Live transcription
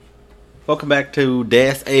Welcome back to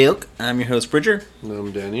Das Elk. I'm your host, Bridger.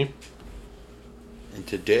 I'm Danny. And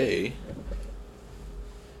today,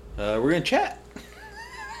 we're going to chat.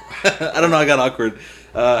 I don't know, I got awkward.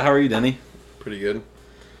 How are you, Danny? Pretty good.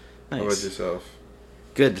 Nice. How about yourself?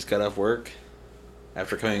 Good, just got off work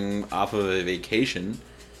after coming off of a vacation.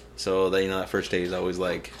 So, that first day is always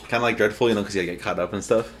kind of dreadful, because you get caught up and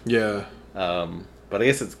stuff. Yeah. But I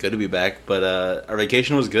guess it's good to be back. But our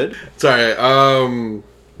vacation was good. Sorry.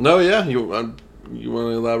 No, yeah. You want to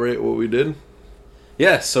elaborate what we did?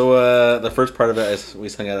 Yeah, so the first part of it is we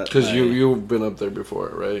hung out. Because you've been up there before,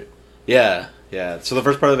 right? Yeah. So the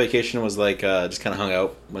first part of the vacation was just kind of hung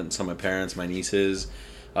out, went and saw my parents, my nieces.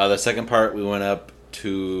 The second part, we went up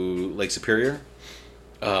to Lake Superior.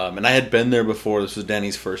 And I had been there before. This was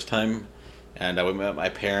Danny's first time. And we met my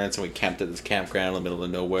parents and we camped at this campground in the middle of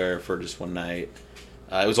nowhere for just one night.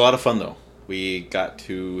 It was a lot of fun though. We got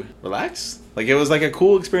to relax. It was a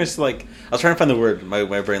cool experience to I was trying to find the word. My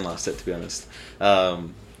brain lost it, to be honest. But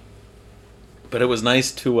it was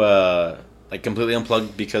nice to completely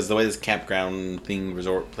unplug, because the way this campground thing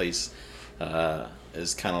resort place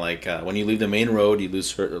is kind of when you leave the main road, you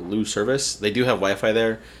lose service. They do have Wi-Fi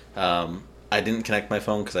there. I didn't connect my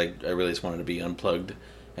phone because I really just wanted to be unplugged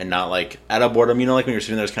and not out of boredom. When you're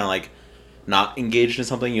sitting there, it's kind of not engaged in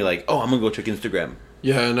something. You're like, oh, I'm gonna go check Instagram.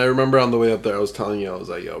 Yeah, and I remember on the way up there, I was telling you, I was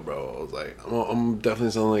like, yo, bro, I was like, I'm definitely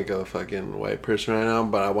sounding like a fucking white person right now,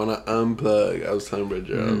 but I want to unplug. I was telling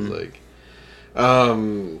Bridger, I was like,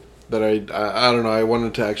 that I don't know, I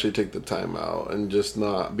wanted to actually take the time out and just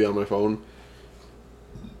not be on my phone.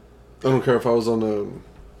 I don't care if I was on a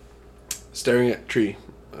staring at a tree.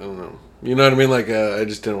 I don't know. You know what I mean? I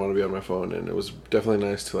just didn't want to be on my phone, and it was definitely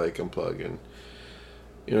nice to unplug and,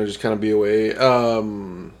 just kind of be away.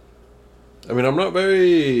 I'm not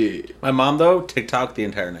very... My mom, though, TikTok the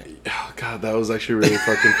entire night. Oh, God, that was actually really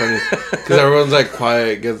fucking funny. Because everyone's,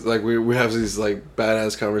 quiet. Gets we have these,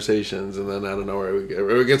 badass conversations, and then out of nowhere,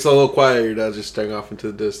 it gets a little quiet. Your dad's just staring off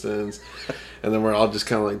into the distance. And then we're all just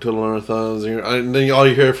kind of, twiddling our thumbs. And then all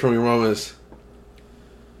you hear from your mom is...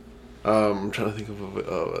 I'm trying to think of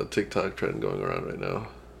a TikTok trend going around right now.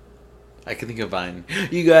 I can think of Vine.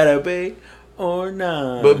 You gotta pay or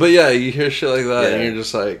not. But yeah, you hear shit like that, and you're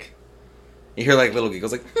just like... You hear little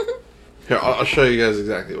giggles Here, I'll show you guys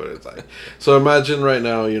exactly what it's like. So imagine right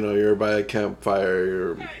now, you're by a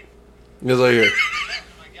campfire, it's like here.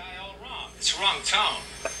 My guy all wrong. It's wrong tone.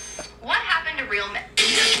 What happened to real men?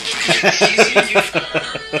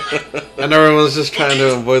 And everyone's just trying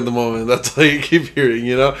to avoid the moment. That's all you keep hearing,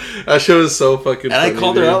 That shit was so fucking funny. And I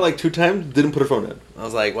called her out 2 times, didn't put her phone in. I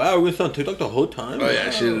was like, wow, we're going to stay on TikTok the whole time? Oh yeah,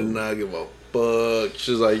 she did not give a fuck.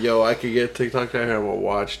 She's like, yo, I could get TikTok out here. I'm going to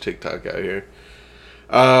watch TikTok out here.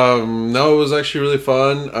 No, it was actually really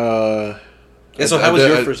fun. So how was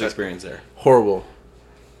your first experience there? Horrible.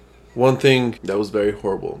 One thing that was very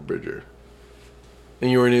horrible, Bridger. And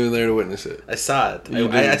you weren't even there to witness it. I saw it.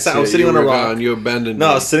 I was sitting on a rock. Gone. You abandoned me.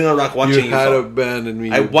 No, I was sitting on a rock watching you. Had abandoned me.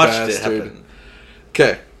 I watched bastard. it happen.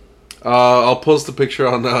 Okay. I'll post the picture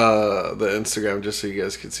on the Instagram just so you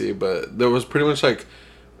guys can see. But there was pretty much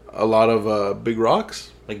a lot of big rocks.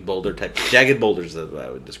 Boulder type. Jagged boulders is what I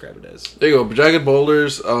would describe it as. There you go. Jagged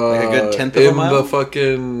boulders. A good 10th of a mile? In the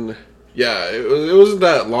fucking... Yeah, it wasn't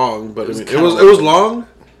that long. But it was long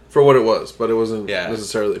for what it was. But it wasn't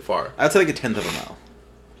necessarily far. I'd say a 10th of a mile.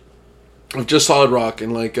 Of just solid rock,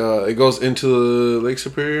 and it goes into the Lake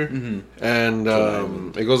Superior, and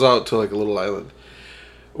it goes out to a little island.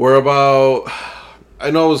 We're about, I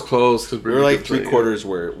know it was close because we were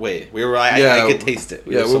 3/4 away. We were, I could taste it.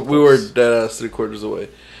 We were dead ass 3/4 away.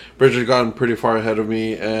 Bridget had gotten pretty far ahead of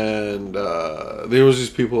me, and there was these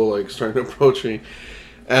people starting to approach me,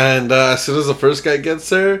 and as soon as the first guy gets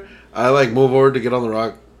there, I move over to get on the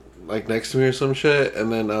rock next to me or some shit,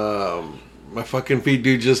 and then my fucking feet,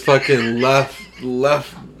 dude, just fucking left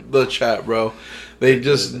the chat, bro. They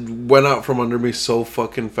just went out from under me so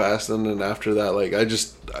fucking fast, and then after that,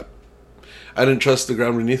 I didn't trust the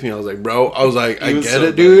ground beneath me. I was like, bro, I get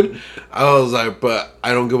it, dude. I was like, but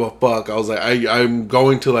I don't give a fuck. I was like, I'm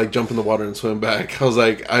going to jump in the water and swim back. I was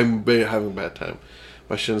like, I'm having a bad time.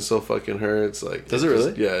 My shin still fucking hurts. Does it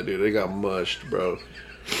really? Yeah, dude, it got mushed, bro.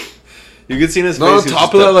 You could see in his face. No, on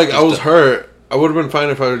top of that, I was hurt. I would have been fine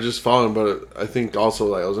if I had just fallen, but I think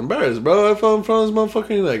also I was embarrassed, bro. I fell in front of this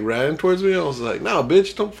motherfucker and ran towards me. I was like, "Nah,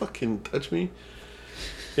 bitch, don't fucking touch me."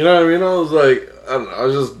 You know what I mean? I was like, I don't know. I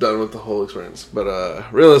was just done with the whole experience. But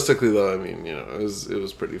realistically, though, I mean, it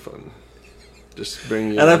was pretty fun. Just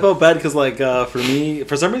bringing. And I felt bad because, for me,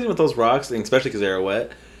 for some reason with those rocks, and especially because they were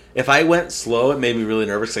wet, if I went slow, it made me really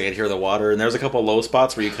nervous because I could hear the water. And there was a couple of low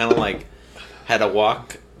spots where you kind of had to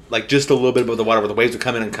walk like just a little bit above the water, where the waves would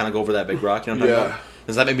come in and kind of go over that big rock. You know what I'm talking about?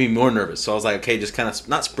 Does that make me more nervous? So I was like, okay, just kind of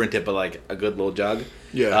not sprint it, but like a good little jog.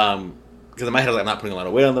 Yeah. Because in my head, I was like, I'm not putting a lot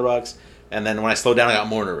of weight on the rocks. And then when I slowed down, I got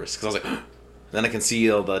more nervous because I was like, then I can see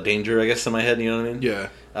all the danger, I guess, in my head. You know what I mean? Yeah.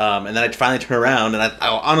 And then I finally turned around, and I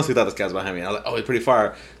honestly thought this guy was behind me. I was like, oh, he's pretty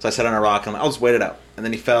far. So I sat on a rock, and I'm like, I'll just wait it out. And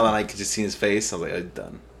then he fell, and I could just see his face. I was like, oh, he's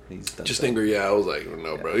done. He's done. Just angry, yeah. I was like,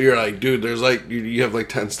 no, bro. You're like, dude, there's like, you have like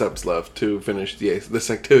 10 steps left to finish this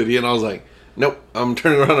activity. And I was like, nope, I'm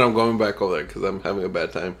turning around and I'm going back over there because I'm having a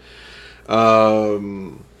bad time.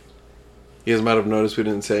 You guys might have noticed we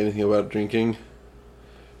didn't say anything about drinking.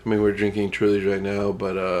 I mean, we're drinking Truly's right now,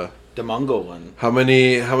 but, The Mongol one. how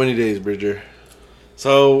many days, Bridger?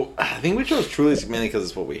 So, I think we chose Truly's mainly because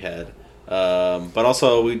it's what we had. But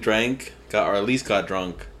also, we drank, or at least got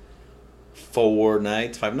drunk 5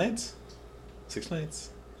 nights? 6 nights?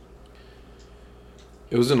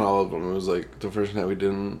 It wasn't all of them. It was like the first night we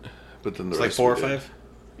didn't, but then the It's like rest 4 or we did. 5?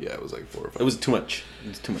 Yeah, it was like 4 or 5. It was too much. It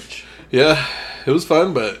was too much. Yeah, it was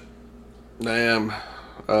fun, but damn.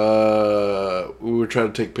 We were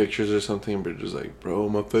trying to take pictures or something, and Bridger's like, bro,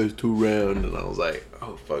 my face too round. And I was like,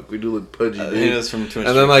 oh, fuck, we do look pudgy, I dude. think it was from too much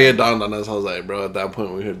And then, drinking. like, it dawned on us. I was like, bro, at that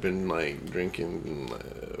point, we had been, like, drinking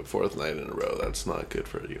 4th night in a row. That's not good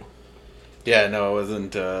for you. Yeah, no, it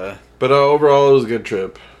wasn't. But overall, it was a good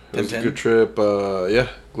trip. It was a 10-10? good trip. Yeah,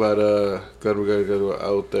 glad we got to go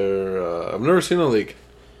out there. I've never seen a lake.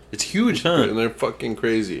 It's huge, And huh? they're fucking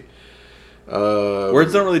crazy.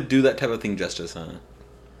 Words don't really do that type of thing justice, huh?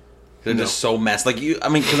 They're No. just so massive. Like,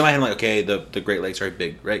 because in my head, I'm like, okay, the Great Lakes are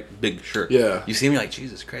big, right? Big, sure. Yeah. You see me like,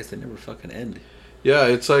 Jesus Christ, they never fucking end. Yeah,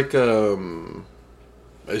 it's like,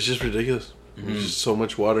 it's just ridiculous. There's just so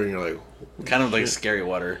much water, and you're like, Kind of like shit. scary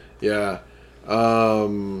water. Yeah.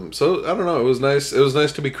 So I don't know. It was nice. It was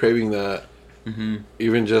nice to be craving that. Mm-hmm.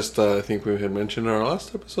 Even just, I think we had mentioned in our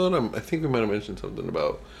last episode. I think we might have mentioned something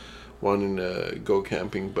about wanting to go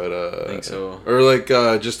camping, but I think so. or like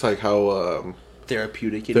just like how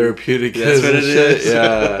Therapeutic. therapeutic That's is what and it shit. is.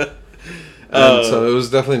 Yeah. And so it was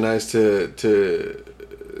definitely nice to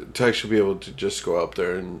actually be able to just go up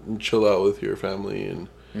there and chill out with your family and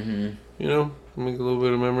you know, make a little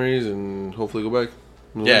bit of memories and hopefully go back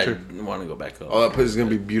in the Yeah, winter. I want to go back. Oh, that place is gonna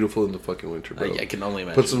be beautiful in the fucking winter, bro. I can only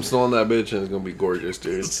imagine. Put some snow on that bitch and it's gonna be gorgeous,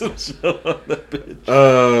 dude. Some snow on that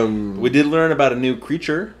bitch. We did learn about a new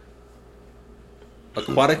creature.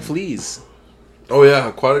 Aquatic fleas. Oh yeah,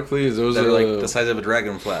 aquatic fleas. Those That are are like the size of a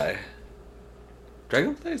dragonfly.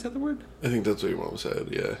 Dragonfly, is that the word? I think that's what your mom said.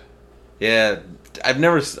 Yeah. Yeah, I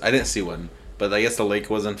didn't see one, but I guess the lake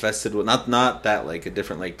was infested with not that lake, a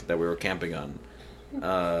different lake that we were camping on.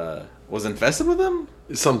 Was infested with them,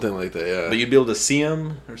 Something like that. Yeah. but you'd be able to see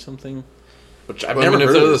them or something. Which I've Well, never I mean,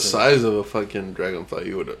 heard if they're of the this thing. size of a fucking dragonfly,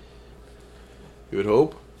 you would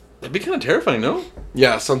hope. It'd be kind of terrifying, no?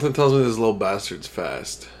 Yeah, something tells me this little bastard's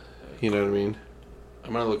fast. You know what I mean?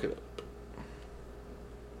 I'm gonna look it up.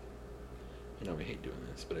 You know we hate doing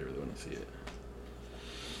this, but I really want to see it.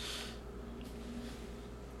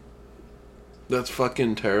 That's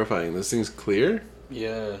fucking terrifying. This thing's clear,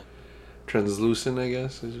 Yeah. translucent, I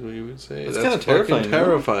guess is what you would say. That's That's kinda terrifying, fucking no?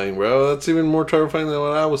 terrifying, bro. That's even more terrifying than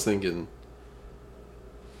what I was thinking.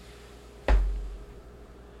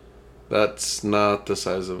 That's not the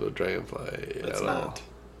size of a dragonfly It's at not. all.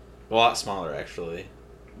 A lot smaller, actually.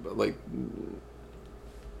 But like,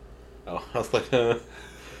 Oh, I was like,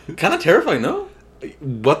 kind of terrifying, no?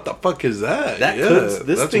 what the fuck is that? That yeah, could-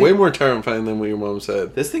 this that's thing- way more terrifying than what your mom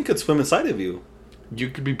said. This thing could swim inside of you. You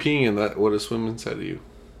could be peeing in that. What a swim inside of you?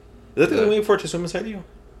 Is that the Yeah. only way for it to swim inside of you?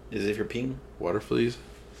 Is if you're peeing? Water fleas.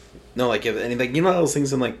 No, like if anything, you know how those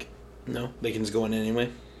things in like, no, they can just go in anyway.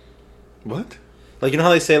 What? Like you know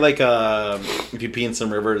how they say like if you pee in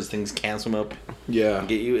some rivers, things can swim up Yeah. and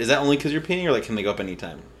get you. Is that only because you're peeing, or like can they go up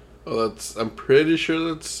anytime? Oh, that's. I'm pretty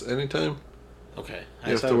sure that's anytime. Okay,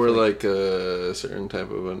 You have to wear like a certain type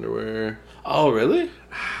of underwear. Oh, really?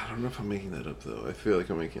 I don't know if I'm making that up though. I feel like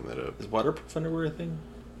I'm making that up. Is waterproof underwear a thing?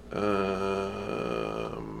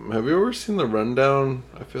 Have you ever seen The Rundown?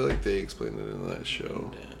 I feel like they explained it in that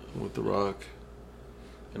show Yeah. with The Rock.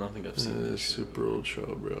 I don't think I've seen It's it. a super old show,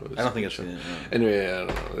 bro. I don't think I've seen it. No. Anyway, I don't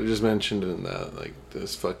know. I just mentioned in that, like,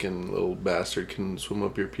 this fucking little bastard can swim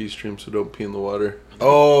up your pee stream, so don't pee in the water.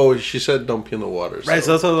 Oh, she said don't pee in the water. Right,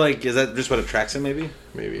 so that's what, like, is that just what attracts him, maybe?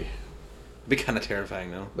 maybe. It'd be kind of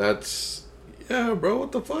terrifying, though. That's, yeah, bro,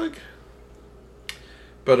 what the fuck?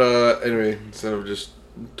 But, anyway, instead of just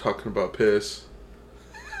talking about piss,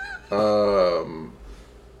 bro,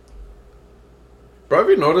 have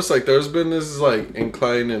you noticed, like, there's been this, like,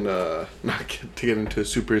 incline in, not to get into a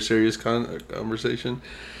super serious conversation,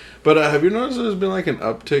 But have you noticed there's been like an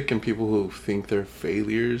uptick in people who think they're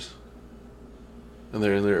failures, and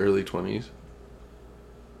they're in their early 20s?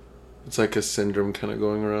 It's like a syndrome kind of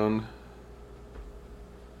going around.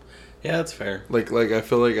 Yeah, that's fair. Like I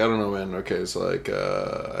feel like, I don't know, man. Okay, so like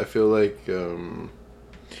I feel like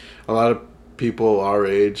a lot of people our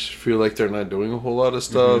age feel like they're not doing a whole lot of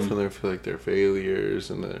stuff, and they feel like they're failures,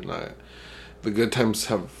 and they're not. The good times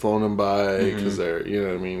have flown them by because they're, you know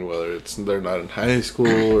what I mean. Whether it's they're not in high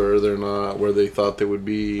school or they're not where they thought they would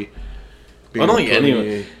be. I don't think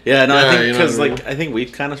anyone. Yeah, no, I think because you know what I mean? I think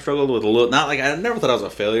we've kind of struggled with a little. Not like I never thought I was a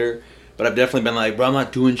failure, but I've definitely been like, bro, I'm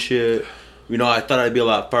not doing shit. You know, I thought I'd be a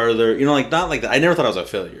lot farther. You know, like not like that. I never thought I was a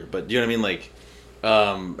failure, but you know what I mean. Like,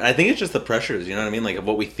 I think it's just the pressures. You know what I mean, like of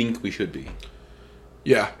what we think we should be.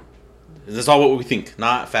 Yeah. That's all what we think,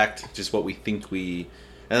 not fact, just what we think we.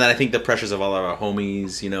 And then I think the pressures of all of our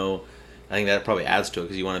homies, you know, I think that probably adds to it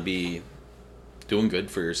because you want to be doing good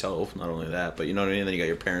for yourself. Not only that, but you know what I mean. And then you got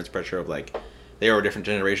your parents' pressure of like they are a different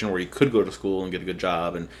generation where you could go to school and get a good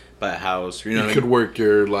job and buy a house. You know, you could work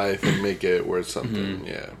your life and make it worth something.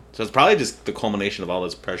 Yeah. So it's probably just the culmination of all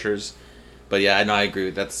those pressures. But yeah, I know I agree.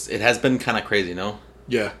 It has been kind of crazy, no?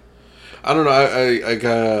 Yeah. I don't know. I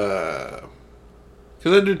got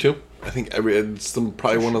because I do too. I think it's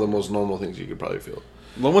probably one of the most normal things you could probably feel.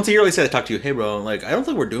 Well, once a year, they say I talk to you, hey, bro, like, I don't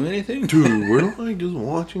think we're doing anything. Dude, we're not like just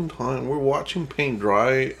watching time. We're watching paint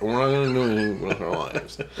dry, and we're not going to do anything with our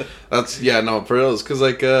lives. That's, yeah, no, for real. It's because,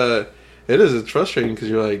 like, it's frustrating because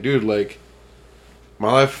you're like, dude, like,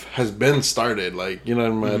 my life has been started. Like, you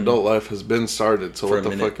know, my adult life has been started. So For what a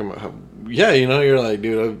the fuck am I? Yeah, you know, you're like,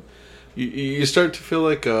 dude, you start to feel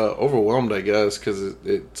like overwhelmed, I guess, because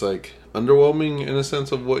it's like underwhelming in a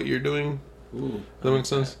sense of what you're doing. Ooh, Does that make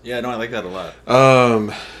sense? Yeah, no, I like that a lot.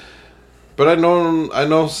 But I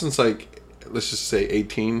know since like let's just say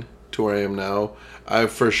 18 to where I am now,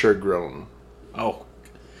 I've for sure grown. Oh,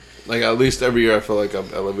 Like at least every year I feel like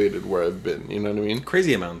I've elevated where I've been. You know what I mean?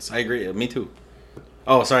 crazy amounts. I agree. Me too.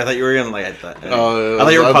 Oh, sorry. I thought you were gonna like. I thought you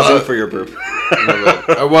were I pausing thought- for your burp.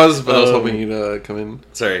 I was, but I was hoping you'd come in.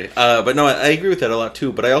 Sorry, but no, I agree with that a lot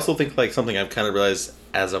too. But I also think like something I've kind of realized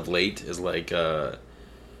as of late is like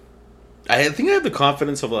I think I have the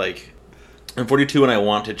confidence of like I'm 42 and I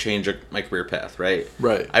want to change my career path. Right.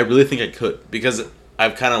 Right. I really think I could because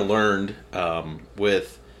I've kind of learned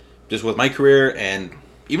with my career and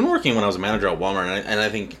even working when I was a manager at Walmart, and I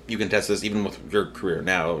think you can test this even with your career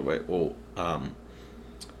now. Right? Well,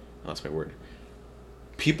 that's my word.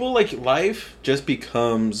 People like life just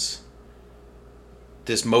becomes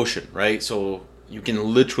this motion, right? So you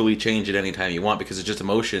can literally change it anytime you want because it's just a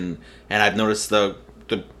motion. And I've noticed the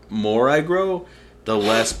more I grow, the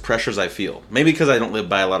less pressures I feel. Maybe because I don't live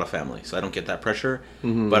by a lot of family, so I don't get that pressure.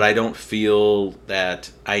 Mm-hmm. But I don't feel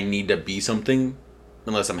that I need to be something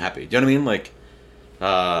unless I'm happy. Do you know what I mean? Like,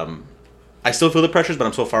 I still feel the pressures, but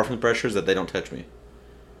I'm so far from the pressures that they don't touch me.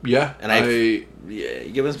 Yeah, And yeah,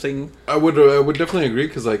 you get what I'm saying? I would definitely agree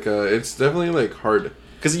because like it's definitely like hard.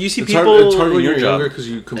 Because you see It's people hard. It's hard when in your you're job younger because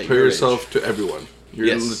you at compare your yourself age. to everyone. You're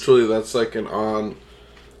Yes. literally that's like an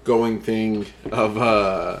ongoing thing of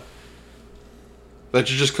that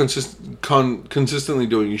you're just consistently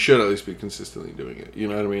doing. You should at least be consistently doing it. You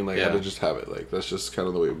know what I mean? Like Yeah. how to just have it. Like that's just kind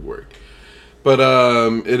of the way it would work. But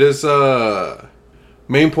it is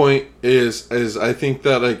main point is I think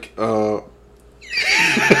that like oh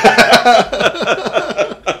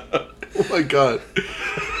my god.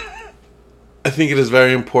 I think it is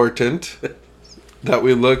very important that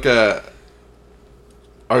we look at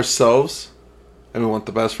ourselves and we want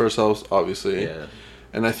the best for ourselves, obviously. Yeah.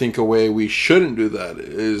 And I think a way we shouldn't do that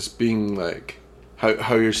is being like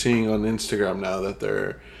how you're seeing on Instagram now that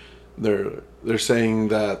they're saying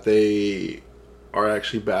that they are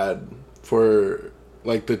actually bad for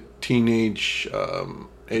like the teenage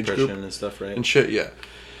age Depression group and stuff, right? and shit. Yeah,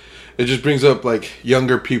 it just brings up like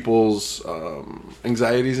younger people's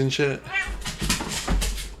anxieties and shit.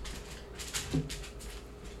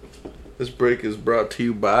 This break is brought to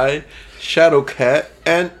you by Shadowcat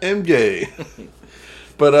and MJ.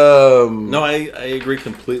 But No, I agree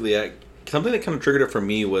completely. Something that kind of triggered it for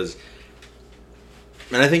me was,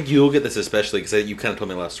 and I think you'll get this especially because you kind of told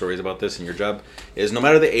me a lot of stories about this in your job, is no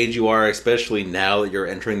matter the age you are, especially now that you're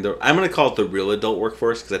entering I'm going to call it the real adult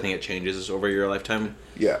workforce because I think it changes over your lifetime.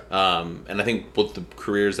 yeah, And I think both the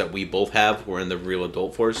careers that we both have were in the real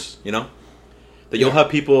adult force, you know? That you'll have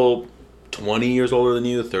people 20 years older than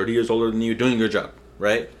you, 30 years older than you, doing your job,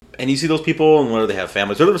 right? And you see those people, and whether they have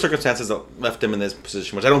families, whatever the circumstances that left them in this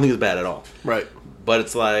position, which I don't think is bad at all. right. But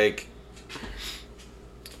it's like,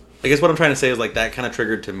 I guess what I'm trying to say is like that kind of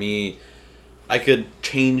triggered to me. I could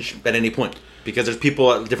change at any point. because there's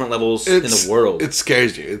people at different levels in the world. It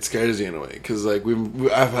scares you. It scares you in a way because like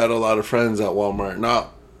I've had a lot of friends at Walmart,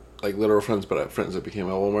 not like literal friends, but I have friends that became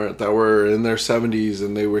at Walmart that were in their 70s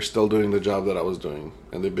and they were still doing the job that I was doing,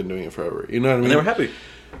 and they've been doing it forever. You know what I mean? And they were happy.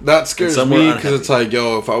 That scares some were me because unhappy. it's like,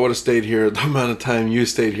 yo, if I would have stayed here the amount of time you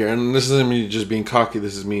stayed here, and this isn't me just being cocky,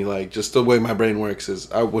 this is me like just the way my brain works is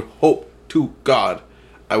I would hope to God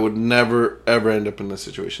I would never ever end up in a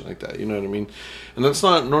situation like that. You know what I mean? And that's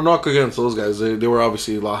not no knock against those guys. They were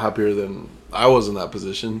obviously a lot happier than I was in that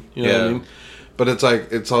position. You know what I mean? But it's like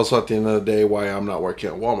it's also at the end of the day why I'm not working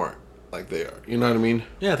at Walmart like they are. You know what I mean?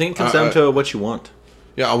 Yeah, I think it comes down to what you want.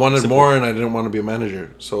 Yeah, I wanted more and I didn't want to be a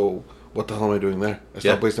manager. So what the hell am I doing there? I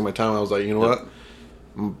stopped wasting my time. I was like, you know what?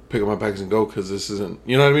 I'm gonna pick up my bags and go because this isn't.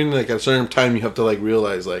 You know what I mean? Like at a certain time, you have to like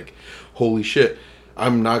realize like, holy shit,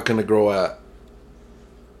 I'm not gonna grow at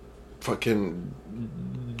fucking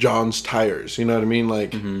John's Tires. You know what I mean?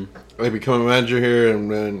 Like, I become a manager here,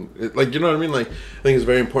 and then like you know what I mean? Like, I think it's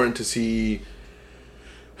very important to see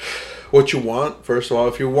what you want first of all.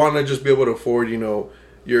 If you want to just be able to afford, you know,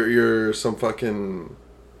 you're some fucking.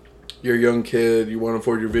 You're a young kid, you want to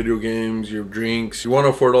afford your video games, your drinks, you want to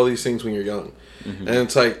afford all these things when you're young. And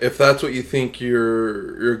it's like, if that's what you think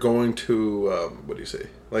you're going to, what do you say?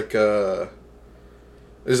 Like,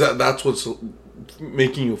 is that's what's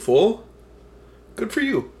making you full? Good for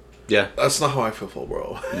you. Yeah. That's not how I feel full,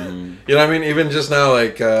 bro. You know what I mean? Even just now,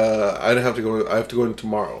 like, I have to go in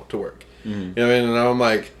tomorrow to work. You know what I mean? And now I'm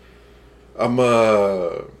like, I'm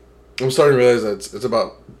starting to realize that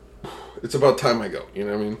it's about time I go. You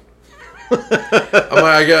know what I mean? I'm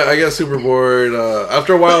like, I get super bored.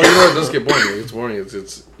 After a while, you know, it does get boring. It's boring.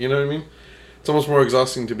 It's you know what I mean? It's almost more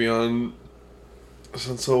exhausting to be on.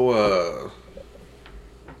 So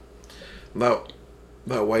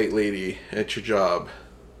that white lady at your job.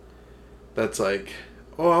 That's like,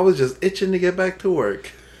 oh, I was just itching to get back to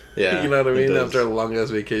work. Yeah, you know what I mean? After a long ass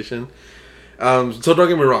vacation. So don't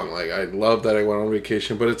get me wrong. Like I love that I went on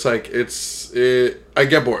vacation, but it's like I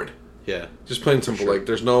get bored. Yeah, just plain simple. Sure. Like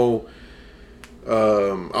there's no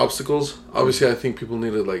obstacles. Obviously, I think people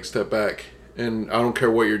need to like step back, and I don't care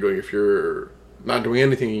what you're doing. If you're not doing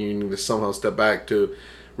anything, you need to somehow step back to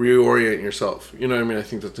reorient yourself. You know what I mean? I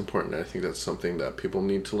think that's important. I think that's something that people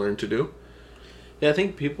need to learn to do. Yeah, I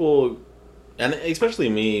think people, and especially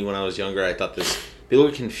me, when I was younger, I thought people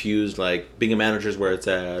were confused. Like being a manager is where it's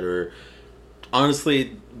at, or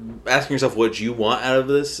honestly, asking yourself what you want out of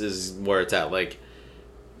this is where it's at. Like,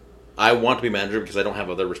 I want to be manager because I don't have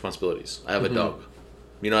other responsibilities. I have a dog.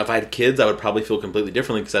 You know, if I had kids, I would probably feel completely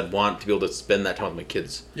differently because I'd want to be able to spend that time with my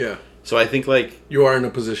kids. Yeah. So I think, like... You are in a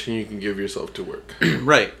position you can give yourself to work.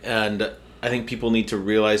 Right. And I think people need to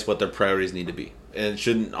realize what their priorities need to be. And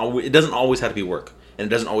it doesn't always have to be work. And it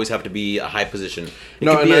doesn't always have to be a high position. It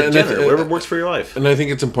could be a janitor, whatever works for your life. And I think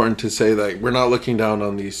it's important to say that we're not looking down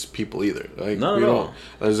on these people either. Like, not at all.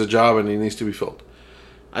 There's a job and it needs to be filled.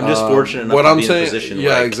 I'm just fortunate enough to be in a position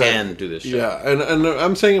where I can do this shit. Yeah, and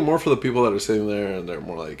I'm saying it more for the people that are sitting there and they're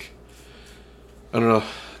more like, I don't know,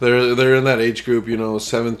 they're in that age group, you know,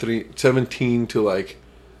 17 to like,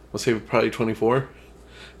 let's say probably 24,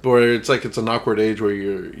 where it's like it's an awkward age where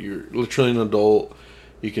you're literally an adult.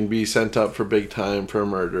 You can be sent up for big time for a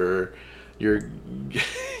murder. You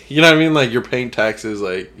know what I mean? Like you're paying taxes,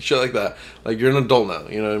 like shit like that. Like you're an adult now.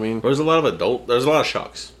 You know what I mean? There's a lot of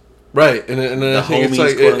shocks. Right, and I think it's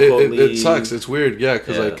like it sucks. It's weird, yeah,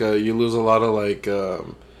 because like you lose a lot of like.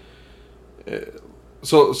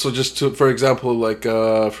 So just for example, like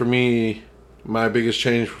for me, my biggest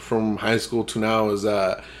change from high school to now is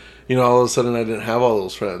that, you know, all of a sudden I didn't have all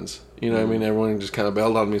those friends. You know what I mean? Everyone just kind of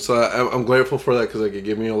bailed on me, so I'm grateful for that because like it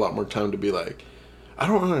gave me a lot more time to be like, I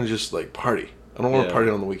don't want to just like party. I don't want to party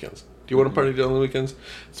on the weekends. Do you want to party on the weekends?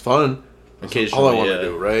 It's fun. That's all I want to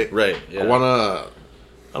do, right? Right. Yeah.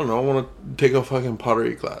 I don't know. I want to take a fucking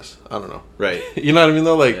pottery class. I don't know. Right. You know what I mean,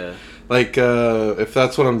 though? Like, if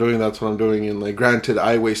that's what I'm doing, that's what I'm doing. And, like, granted,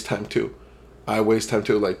 I waste time, too.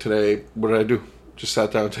 Like, today, what did I do? Just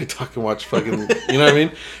sat down on TikTok and watched fucking... you know what I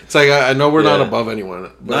mean? It's like, I know we're not above anyone.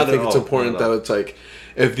 But I think it's important that it's like,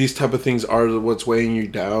 if these type of things are what's weighing you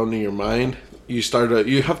down in your mind, you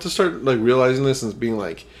have to start, like, realizing this and being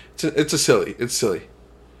like, it's silly.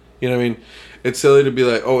 You know what I mean? It's silly to be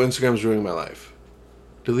like, oh, Instagram's ruining my life.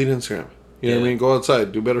 Delete Instagram. You know what I mean? Go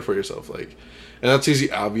outside. Do better for yourself. Like, and that's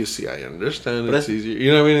easy. Obviously, I understand. But it's easier.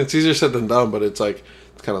 You know what I mean? It's easier said than done, but it's like,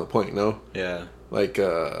 it's kind of the point, you know? Yeah. Like,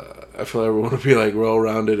 I feel like everyone would be like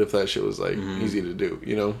well-rounded if that shit was like easy to do,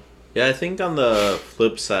 you know? Yeah, I think on the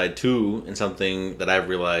flip side too, and something that I've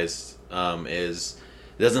realized is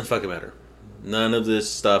it doesn't fucking matter. None of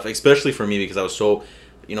this stuff, especially for me because I was so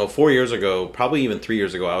 4 years ago, probably even 3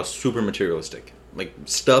 years ago, I was super materialistic. Like,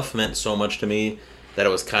 stuff meant so much to me that it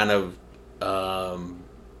was kind of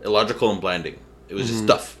illogical and blinding. It was just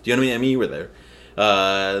stuff. Do you know what I mean? I mean, you were there.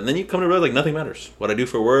 And then you come to realize, like, nothing matters. What I do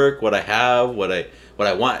for work, what I have, what I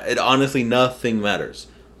want. It honestly, nothing matters.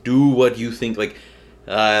 Do what you think, like,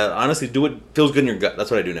 honestly, do what feels good in your gut.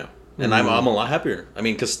 That's what I do now. And I'm a lot happier. I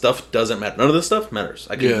mean, because stuff doesn't matter. None of this stuff matters.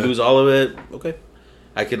 I could lose all of it. Okay.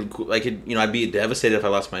 I could, I'd be devastated if I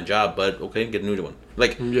lost my job, but okay, get a new one.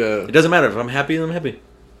 Like, it doesn't matter. If I'm happy, then I'm happy.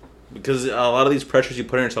 Because a lot of these pressures you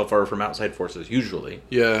put on yourself are from outside forces, usually.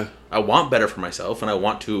 Yeah. I want better for myself, and I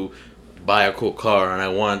want to buy a cool car, and I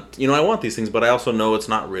want these things, but I also know it's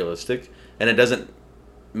not realistic, and it doesn't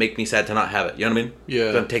make me sad to not have it. You know what I mean?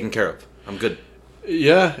 Yeah. I'm taken care of. I'm good.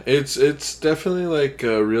 Yeah, it's definitely like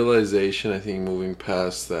a realization, I think, moving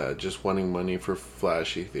past that, just wanting money for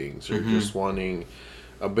flashy things, or just wanting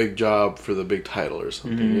a big job for the big title or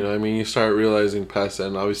something. You know what I mean? You start realizing past that,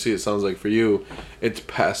 and obviously it sounds like for you, it's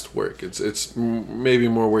past work. It's maybe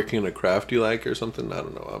more working in a craft you like or something. I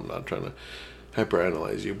don't know. I'm not trying to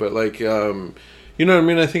hyperanalyze you, but like, you know what I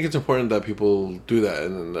mean? I think it's important that people do that,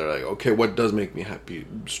 and then they're like, okay, what does make me happy?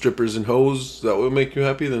 Strippers and hoes, that would make you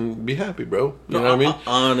happy? Then be happy, bro. You know what I mean?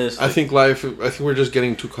 Honestly. I think we're just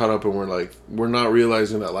getting too caught up, and we're not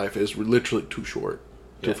realizing that life is literally too short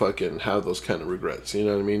to fucking have those kind of regrets. You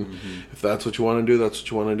know what I mean? If that's what you want to do, that's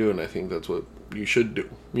what you want to do, and I think that's what you should do.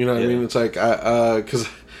 You know what I mean? It's like, because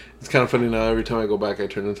it's kind of funny now, every time I go back, I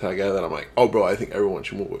turn into that guy that I'm like, oh, bro, I think everyone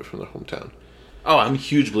should move away from their hometown. Oh, I'm a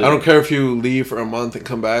huge believer. I don't care if you leave for a month and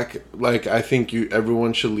come back. Like, I think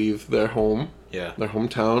everyone should leave their home, their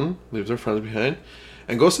hometown, leave their friends behind,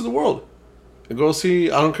 and go see the world. And go see,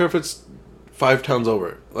 I don't care if it's 5 towns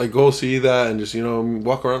over. Like, go see that and just,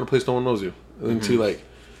 walk around a place no one knows you. And then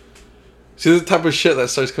see the type of shit that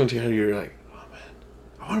starts coming to your head. You're like, oh, man,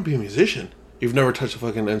 I want to be a musician. You've never touched a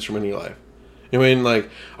fucking instrument in your life. You know what I mean? Like,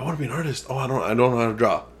 I want to be an artist. Oh, I don't know how to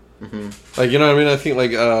draw. Like, you know what I mean? I think,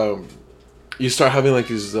 like, you start having like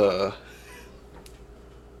these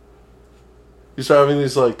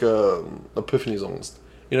epiphanies almost.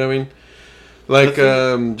 You know what I mean? Like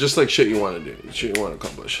just like shit you want to do, shit you want to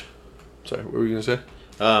accomplish. Sorry, what were you gonna say?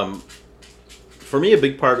 For me, a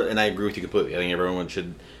big part, and I agree with you completely. I think everyone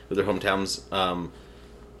should live their hometowns.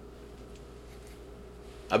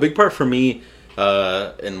 A big part for me,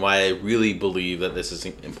 and why I really believe that this is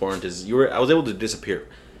important, is I was able to disappear,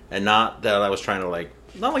 and not that I was trying to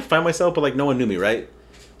not find myself, but like no one knew me, right?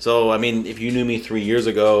 So I mean, if you knew me 3 years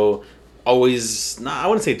ago, I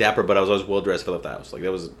wouldn't say dapper, but I was always well dressed if I left the house. Like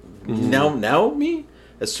that was now me.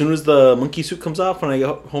 As soon as the monkey suit comes off when I get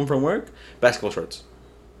home from work, basketball shorts.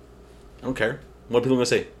 I don't care what are people gonna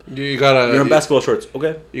say. You're in basketball shorts,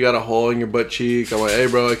 okay? You got a hole in your butt cheek. I'm like, hey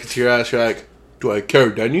bro, I can see your ass. You're like, do I care,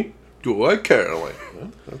 Danny? Do I care? I'm like,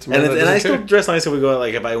 that's a man and I still dress nice if we go out,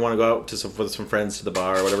 like if I want to go out with some friends to the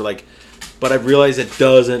bar or whatever, like. But I've realized it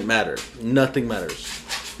doesn't matter. Nothing matters.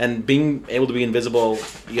 And being able to be invisible,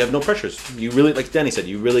 you have no pressures. You really, like Danny said,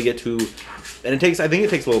 you really get to, and I think it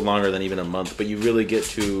takes a little longer than even a month, but you really get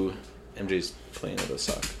to, MJ's playing with a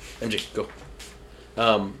sock. MJ, go.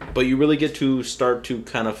 But you really get to start to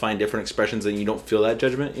kind of find different expressions and you don't feel that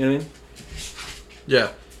judgment, you know what I mean? Yeah.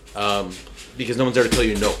 Because no one's there to tell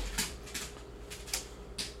you no.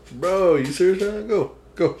 Bro, you serious right now?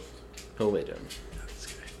 Go. Oh, wait, Danny.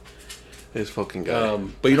 This fucking guy.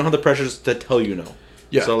 But you don't have the pressures to tell you no.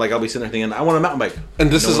 Yeah. So, like, I'll be sitting there thinking, I want a mountain bike. And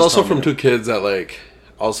this is also from 2 kids that, like,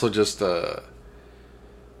 also just, I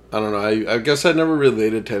don't know, I guess I never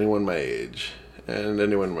related to anyone my age and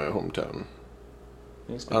anyone in my hometown.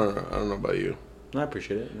 I don't know about you. I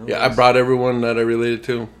appreciate it. No, I brought everyone that I related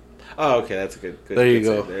to. Oh, okay, that's a good there you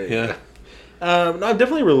go. There you go. No, I've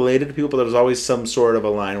definitely related to people, but there was always some sort of a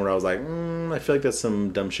line where I was like, I feel like that's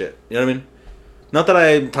some dumb shit. You know what I mean? Not that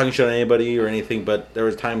I'm talking shit on anybody or anything, but there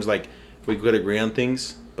was times like we could agree on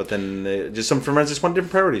things, but then just some friends just wanted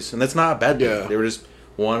different priorities, and that's not a bad thing. Yeah. They were just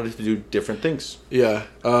wanted to do different things. Yeah.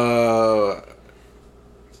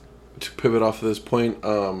 To pivot off of this point,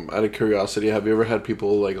 out of curiosity, have you ever had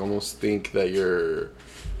people like almost think that you're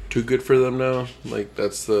too good for them now? Like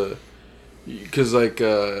that's because like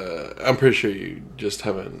I'm pretty sure you just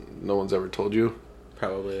haven't. No one's ever told you.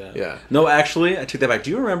 Probably that. Yeah. No, actually, I took that back. Do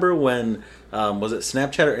you remember when was it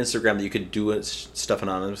Snapchat or Instagram that you could do stuff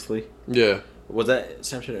anonymously? Yeah. Was that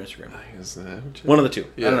Snapchat or Instagram? I guess Snapchat. One of the two.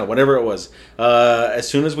 Yeah. I don't know. Whatever it was. As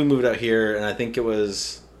soon as we moved out here, and I think it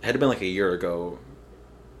had to been like a year ago.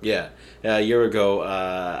 Yeah, a year ago,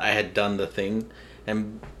 I had done the thing,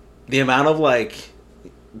 and the amount of like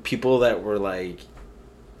people that were like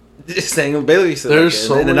Just saying, Bailey said There's like,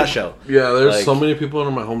 so in a many, nutshell. Yeah, there's Like- so many people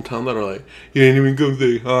in my hometown that are like, you didn't even come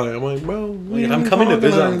say hi. I'm like, bro, Like, if I'm coming to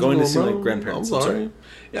visit, I'm going to see my grandparents. I'm I'm sorry. sorry.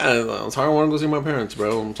 Yeah, I'm sorry. I want to go see my parents,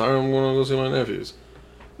 bro. I'm sorry. I'm going to go see my nephews.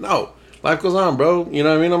 No, life goes on, bro. You know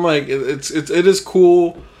what I mean? I'm like, it is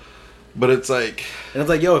cool, but it's like, And it's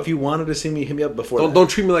like, yo, if you wanted to see me, hit me up before. don't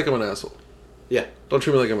treat me like I'm an asshole. Yeah, Don't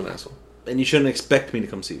treat me like I'm an asshole. and you shouldn't expect me to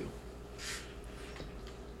come see you.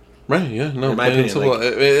 Right, yeah, no. In my plain and opinion, simple.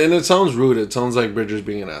 like- And it sounds rude. It sounds like Bridger's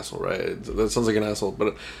being an asshole, right? That sounds like an asshole.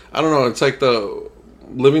 But I don't know. It's like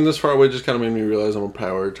living this far away just kind of made me realize I'm going to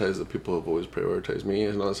prioritize the people who have always prioritized me.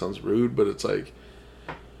 I know it sounds rude, but it's like,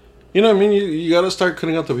 you know what I mean? You got to start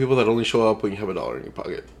cutting out the people that only show up when you have $1 in your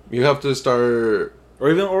pocket. You have to start... Or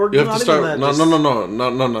even, or You have not to start... even that, No,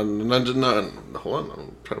 just- no, hold on.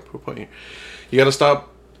 I'm trying to put a point here. You got to stop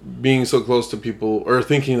being so close to people, or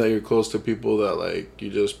thinking that you're close to people that, like, you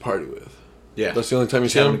just party with. Yeah, That's the only time you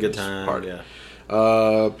just see them. having a good just time. party.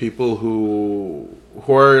 Yeah, People who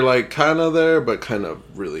are like kind of there but kind of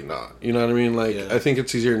really not, you know what I mean? Like, Yeah. I think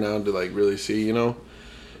it's easier now to like really see, you know.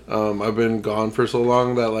 I've been gone for so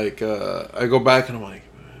long that like I go back and I'm like,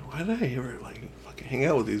 why did I ever like fucking hang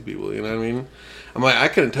out with these people, you know what I mean? I'm like, I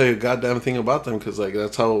couldn't tell you a goddamn thing about them because like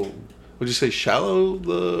that's how, would you say, shallow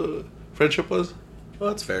the friendship was, well,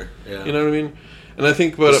 that's fair. Yeah, you know what I mean? And I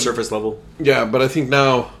think but the surface level. yeah, but I think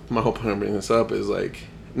now, my whole point of bringing this up is like,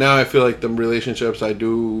 now I feel like the relationships I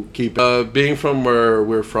do keep, being from where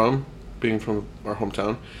we're from, being from our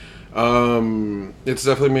hometown, it's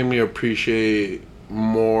definitely made me appreciate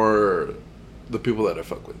more the people that I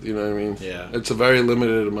fuck with, you know what I mean? Yeah. It's a very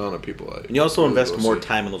limited amount of people. And you also really invest go more see.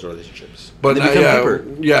 time in those relationships. But And they become yeah, deeper.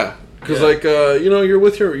 yeah. Because Yeah. like you know, you're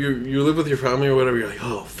with you live with your family or whatever. You're like,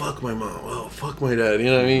 oh fuck my mom, oh fuck my dad. You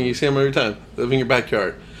know what I mean? You see them every time. They live in your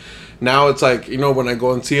backyard. Now it's like, you know, when I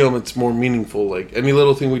go and see them, it's more meaningful. Like any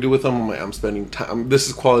little thing we do with them, I'm like, I'm spending time. This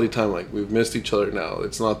is quality time. Like we've missed each other now.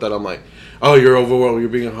 It's not that I'm like, oh, you're overwhelmed. You're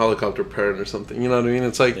being a helicopter parent or something. You know what I mean?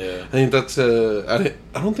 It's like, Yeah. I think that's I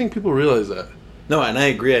don't think people realize that. No, and I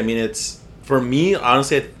agree. I mean, it's for me,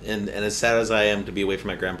 honestly, and as sad as I am to be away from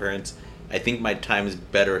my grandparents, I think my time is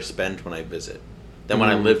better spent when I visit than when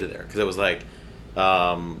I lived there, because it was like,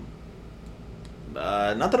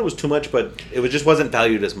 not that it was too much, but it was just wasn't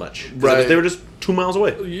valued as much. 'Cause Right. they were just 2 miles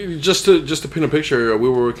away. Just to paint a picture, we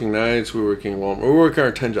were working nights, we were working Walmart, we were working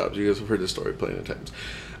our 10 jobs. You guys have heard this story plenty of times.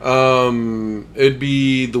 It'd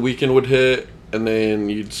be the weekend would hit, and then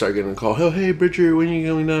you'd start getting a call. Oh, hey, Bridger, when are you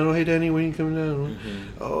coming down? Oh, hey, Danny, when are you coming down?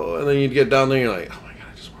 Oh, and then you'd get down there, and you're like, oh my god,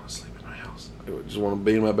 I just want to sleep in my house. I just want to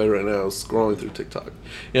be in my bed right now, scrolling through TikTok.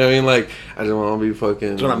 You know what I mean? Like, I just want to be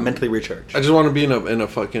fucking. Just want to mentally recharge. I just want to be in a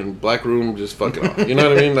fucking black room, just fucking off. You know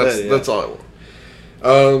what I mean? Yeah. That's all I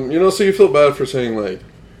want. You know, so you feel bad for saying like,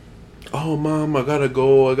 "Oh, mom, I gotta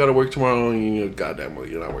go. I gotta work tomorrow." And you know, goddamn well,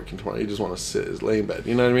 you're not working tomorrow. You just want to sit, lay in bed.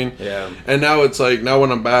 You know what I mean? Yeah. And now it's like, now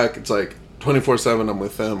when I'm back, it's like 24/7. I'm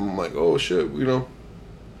with them. I'm like, oh shit, you know.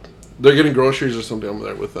 They're getting groceries or something. I'm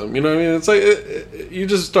there with them. You know what I mean? It's like you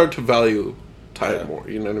just start to value time Yeah. more.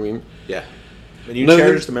 You know what I mean? Yeah. And you No,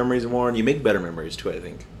 cherish the memories more, and you make better memories too, I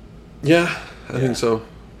think. Yeah, I Yeah. think so.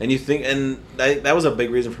 And you think, and that was a big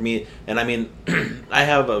reason for me. And I mean, I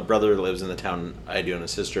have a brother that lives in the town I do, and a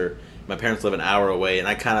sister. My parents live an hour away, and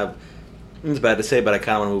I kind of, it's bad to say, but I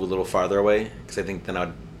kind of want to move a little farther away, because I think then I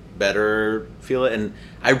would better feel it. And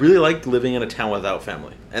I really like living in a town without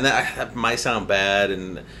family. And that might sound bad,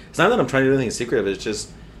 and it's not that I'm trying to do anything secretive, it's just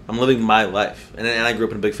I'm living my life. And I grew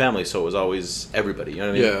up in a big family, so it was always everybody, you know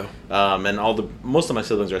what I mean? Yeah. And most of my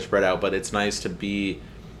siblings are spread out, but it's nice to be.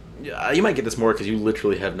 You might get this more because you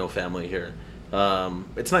literally have no family here.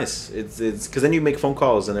 It's nice. It's because then you make phone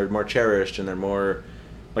calls and they're more cherished and they're more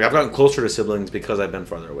like I've gotten closer to siblings because I've been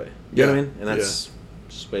farther away. You know what I mean? And that's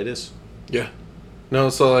just the way it is. Yeah. No,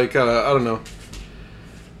 so like I don't know.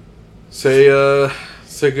 Say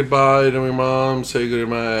goodbye to your mom. Say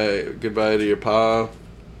goodbye to your pa,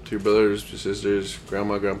 to your brothers, your sisters,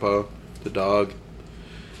 grandma, grandpa, the dog.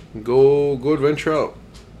 Go adventure out.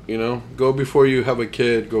 You know, go before you have a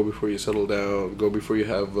kid. Go before you settle down. Go before you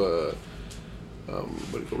have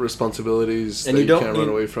responsibilities And that you you don't can't run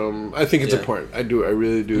need- away from. I think it's Yeah. important. I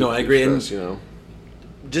really do. No, I agree. And- Stress, you know.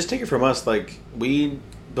 Just take it from us, like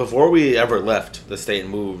before we ever left the state and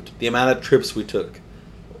moved, the amount of trips we took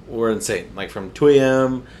were insane. Like from 2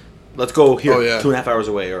 a.m., let's go here, Oh, yeah. 2.5 hours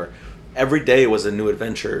away, or every day was a new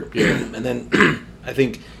adventure. Yeah. And then I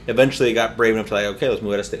think eventually it got brave enough to like, okay, let's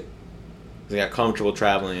move out of state. They got comfortable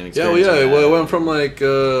traveling and Yeah, well, experiencing yeah. Well, that. it went from like,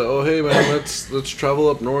 oh hey man, let's travel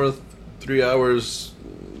up north, 3 hours,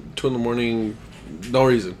 2 in the morning, no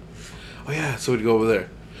reason. Oh yeah, so we'd go over there.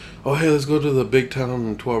 oh, hey, let's go to the big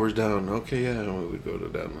town 2 hours down. Okay, yeah, and we would go to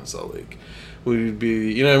down in Salt Lake. We'd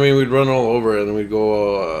be, you know what I mean, we'd run all over, and then we'd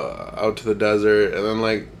go out to the desert, and then,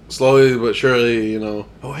 like, slowly but surely, you know,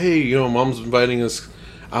 oh, hey, you know, Mom's inviting us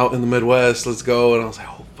out in the Midwest, let's go. And I was like,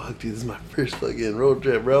 oh, fuck, dude, this is my first fucking road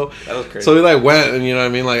trip, bro. That was crazy. So we, like, went, and, you know what I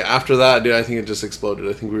mean, like, after that, dude, I think it just exploded.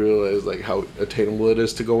 I think we realized, like, how attainable it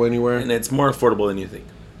is to go anywhere. And it's more affordable than you think.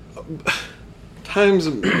 Times,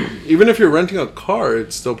 even if you're renting a car,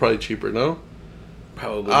 it's still probably cheaper, no?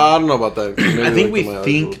 Probably. I don't know about that. Maybe, I think like, we the mileage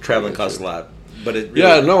think will traveling probably costs a lot, but it really,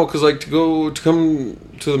 Yeah, no, because, like, to come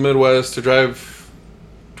to the Midwest, to drive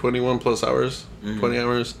 21 plus hours, 20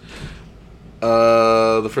 hours,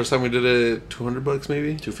 the first time we did it, $200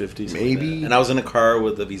 maybe? $250 Maybe. And I was in a car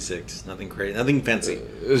with a V6, nothing crazy, nothing fancy.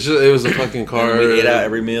 It was a fucking car. And we ate out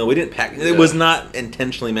every meal. We didn't pack. It was not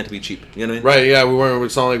intentionally meant to be cheap. You know what I mean? Right, yeah, we weren't.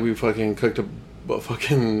 It's not like we fucking cooked a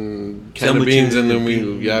fucking can of beans and then we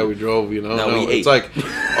drove, you know. No, we ate. It's like,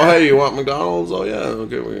 oh, hey, you want McDonald's? Oh, yeah,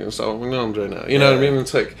 okay, we're going to stop at McDonald's right now. You know what I mean?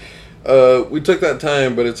 It's like, we took that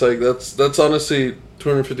time, but it's like, that's honestly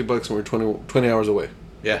 $250 and we're 20 hours away.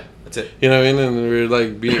 Yeah, that's it. You know what I mean? And we're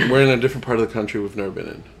like, we're in a different part of the country we've never been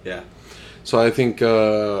in. Yeah. So I think,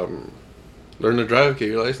 learn to drive, get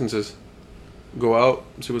your licenses, go out,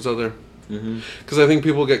 see what's out there. Because I think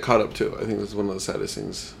people get caught up too. I think that's one of the saddest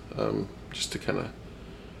things. Just to kind of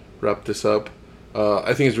wrap this up,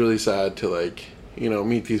 I think it's really sad to, like, you know,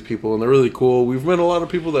 meet these people, and they're really cool. We've met a lot of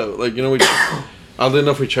people that, like, you know, oddly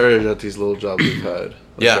enough, we cherish at these little jobs we've had. Like,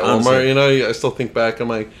 Yeah, Omar, honestly. you know, I still think back. I'm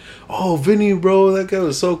like, oh, Vinny, bro, that guy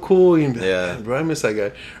was so cool. And you'd be like, Yeah. "Man, bro, I miss that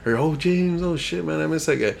guy. Or, oh, James, oh shit, man, I miss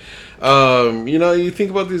that guy. You know, you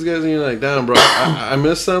think about these guys and you're like, damn, bro, I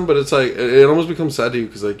miss them, but it's like it almost becomes sad to you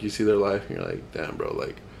because, like, you see their life and you're like, damn, bro,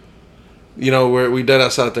 like, you know, we dead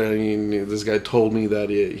ass out there, and this guy told me that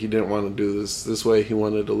he didn't want to do this way. He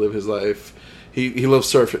wanted to live his life. He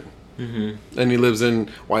loves surfing, and he lives in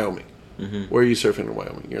Wyoming. Where are you surfing in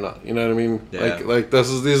Wyoming? You're not. You know what I mean? Yeah. Like these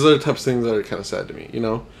are the types of things that are kind of sad to me. You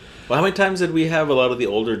know? Well, how many times did we have a lot of the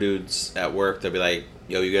older dudes at work that be like,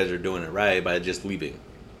 "Yo, you guys are doing it right by just leaving,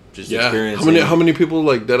 just experiencing." How many people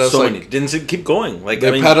like dead us? So like many didn't keep going. Like, they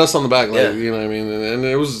I mean, pat us on the back, like, Yeah. you know what I mean? And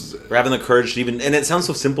it was we're having the courage to even, and it sounds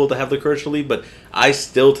so simple to have the courage to leave, but I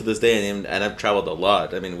still to this day, and I've traveled a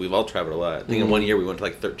lot. I mean, we've all traveled a lot. I think in 1 year we went to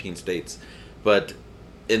like 13 states, but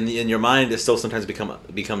in your mind, it still sometimes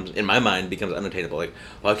becomes in my mind becomes unattainable. Like,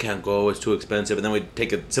 oh, I can't go; it's too expensive. And then we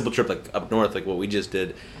take a simple trip like up north, like what we just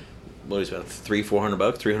did. What was it,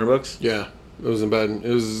 $300-400, $300? yeah, it wasn't bad. It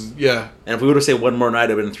was And And if we would have stayed one more night,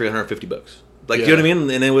 it would have been $350. Like, you know what I mean?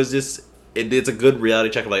 And it was just, it's a good reality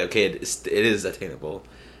check of like, okay, it is attainable.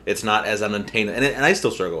 It's not as unattainable. And I still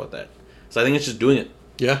struggle with that. So I think it's just doing it.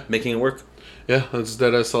 Yeah. Making it work. Yeah,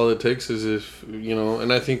 that's all it takes is if, you know,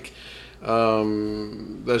 and I think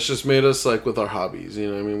that's just made us, like, with our hobbies, you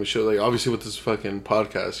know what I mean? We should, like, obviously with this fucking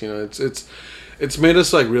podcast, you know, it's made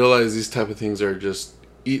us, like, realize these type of things are just,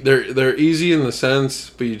 they're easy in the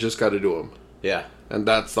sense, but you just got to do them. Yeah. And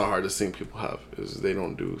that's the hardest thing people have, is they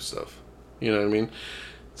don't do stuff. You know what I mean?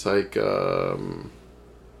 It's like, I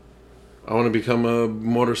want to become a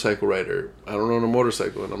motorcycle rider. I don't own a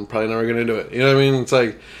motorcycle, and I'm probably never going to do it. You know what I mean? It's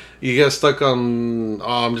like, you get stuck on,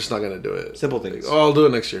 oh, I'm just not going to do it. Simple things. Like, oh, I'll do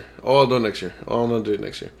it next year. Oh, I'll do it next year. Oh, I'm going to do it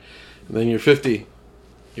next year. And then you're 50.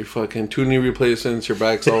 You're fucking 2 knee replacements. Your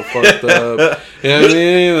back's all fucked up. You know what I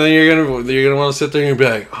mean? And then you're gonna want to sit there and be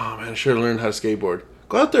like, oh man, I should have learned how to skateboard.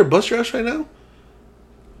 Go out there, bust your ass right now.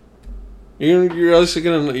 You're obviously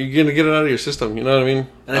gonna get it out of your system. You know what I mean?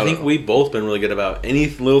 And I think we've both been really good about any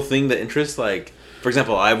little thing that interests. Like, for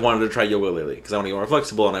example, I've wanted to try yoga lately because I want to get more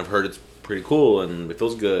flexible, and I've heard it's pretty cool and it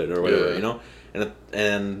feels good or whatever, Yeah. you know.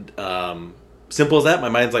 And simple as that, my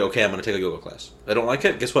mind's like, okay, I'm gonna take a yoga class. I don't like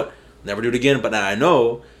it. Guess what? Never do it again. But now I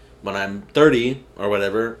know when I'm 30 or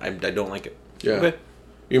whatever, I don't like it. Yeah. Okay.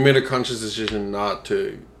 You made a conscious decision not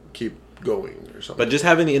to keep going or something. But just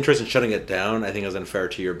having the interest in shutting it down, I think, is unfair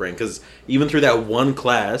to your brain. Because even through that one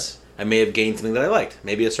class, I may have gained something that I liked.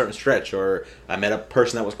 Maybe a certain stretch, or I met a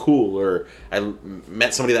person that was cool, or I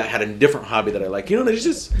met somebody that had a different hobby that I like. You know, there's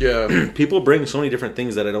just people bring so many different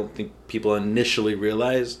things that I don't think people initially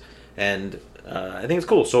realize, and I think it's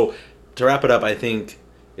cool. So to wrap it up, I think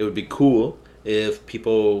it would be cool if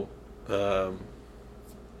people would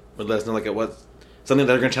let us know, like, what something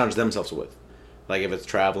that they're going to challenge themselves with. Like, if it's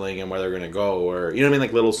traveling and where they're going to go, or, you know what I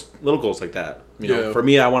mean? Like, little goals like that. You know, for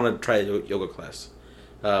me, I want to try a yoga class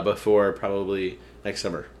before probably next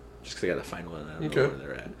summer. Just because I got to find one. I don't know where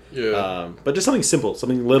they're at. Yeah. But just something simple,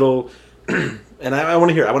 something little. And I want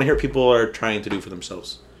to hear. I want to hear what people are trying to do for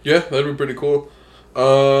themselves. Yeah, that'd be pretty cool.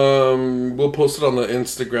 We'll post it on the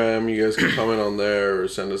Instagram. You guys can comment on there or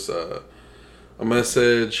send us a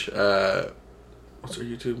message. What's our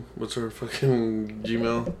YouTube? What's our fucking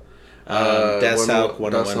Gmail?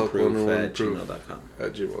 Dassalk101proof at gmail.com.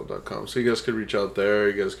 At gmail.com. So you guys could reach out there.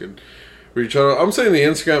 You guys could reach out. I'm saying the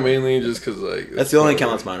Instagram mainly just because, like... That's the only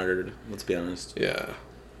account that's monitored, let's be honest. Yeah.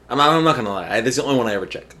 I'm not going to lie. That's the only one I ever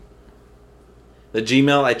check. The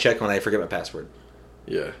Gmail, I check when I forget my password.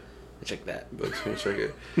 Yeah. I check that. Let's check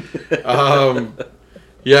it.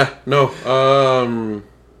 Yeah, no.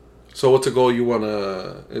 So what's a goal you want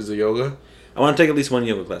to... Is it yoga? I want to take at least one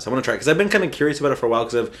yoga class. I want to try it because I've been kind of curious about it for a while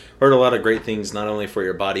because I've heard a lot of great things, not only for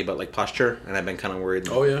your body but like posture, and I've been kind of worried.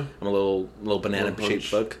 Oh yeah, I'm a little banana shaped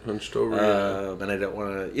fuck, hunched over, and I don't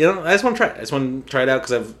want to. I just want to try it. I just want to try it out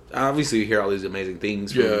because I've obviously hear all these amazing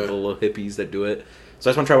things from the little hippies that do it. So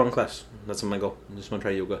I just want to try one class. That's my goal. I just want to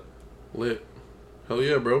try yoga. Lit, hell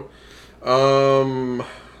yeah, bro.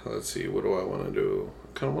 Let's see. What do I want to do?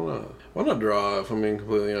 Kind of want to draw. If I'm being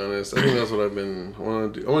completely honest, I think that's what I've been. I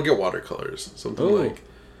want to do. I want to get watercolors. Something like.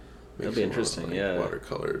 That'd be interesting. Like yeah.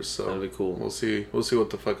 Watercolors. So that'd be cool. We'll see. We'll see what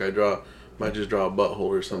the fuck I draw. Might just draw a butthole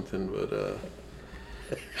or something, but.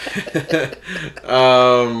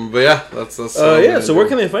 But yeah, that's. Yeah. So where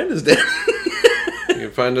can they find us, Dan? You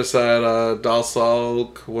can find us at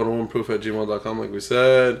Dassalk101proof@gmail.com, like we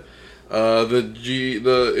said.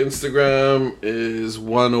 The Instagram is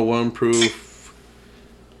 101proof.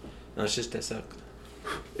 No, it's just Dassalk.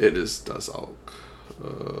 It is Dassalk.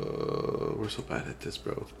 We're so bad at this,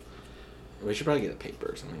 bro. We should probably get a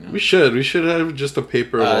paper or something. No? We should have just a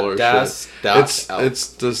paper of all our shit. It's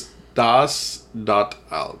just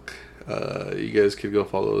das.alk. You guys could go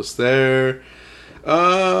follow us there.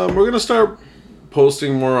 We're gonna start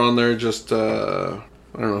posting more on there. Just I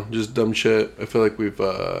don't know, just dumb shit. I feel like we've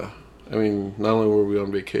not only were we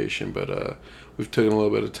on vacation, but we've taken a little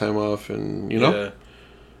bit of time off, and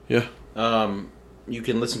yeah. You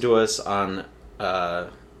can listen to us on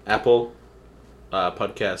Apple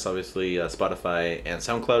Podcasts, obviously Spotify and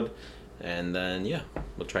SoundCloud, and then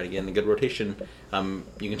we'll try to get in a good rotation.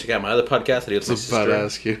 You can check out my other podcast that I do with my sister. I was about to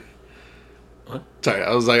ask you. What? Sorry,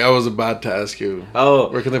 I was about to ask you. Oh,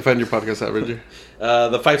 where can they find your podcast at, Richard?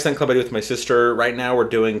 The 5 Cent Club I do with my sister. Right now, we're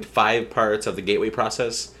doing 5 parts of the Gateway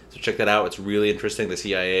process. So check that out. It's really interesting. The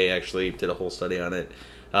CIA actually did a whole study on it.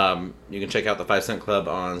 You can check out the 5 Cent Club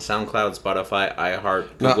on SoundCloud, Spotify,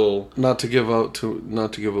 iHeart, Google. Not to give away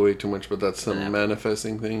too much, but that's the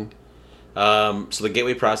manifesting thing. So the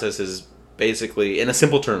Gateway process is basically, in a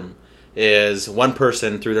simple term, is one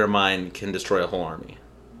person through their mind can destroy a whole army.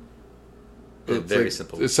 It's very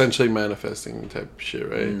simple. Essentially manifesting type shit,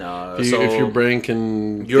 right? No. If your brain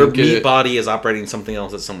can... Your meat body is operating something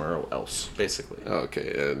else that's somewhere else, basically.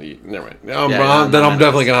 Okay, never mind. I'm I'm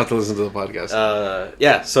definitely going to have to listen to the podcast.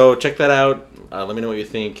 So check that out. Let me know what you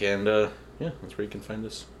think, and that's where you can find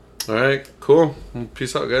us. All right, cool.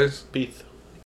 Peace out, guys. Peace.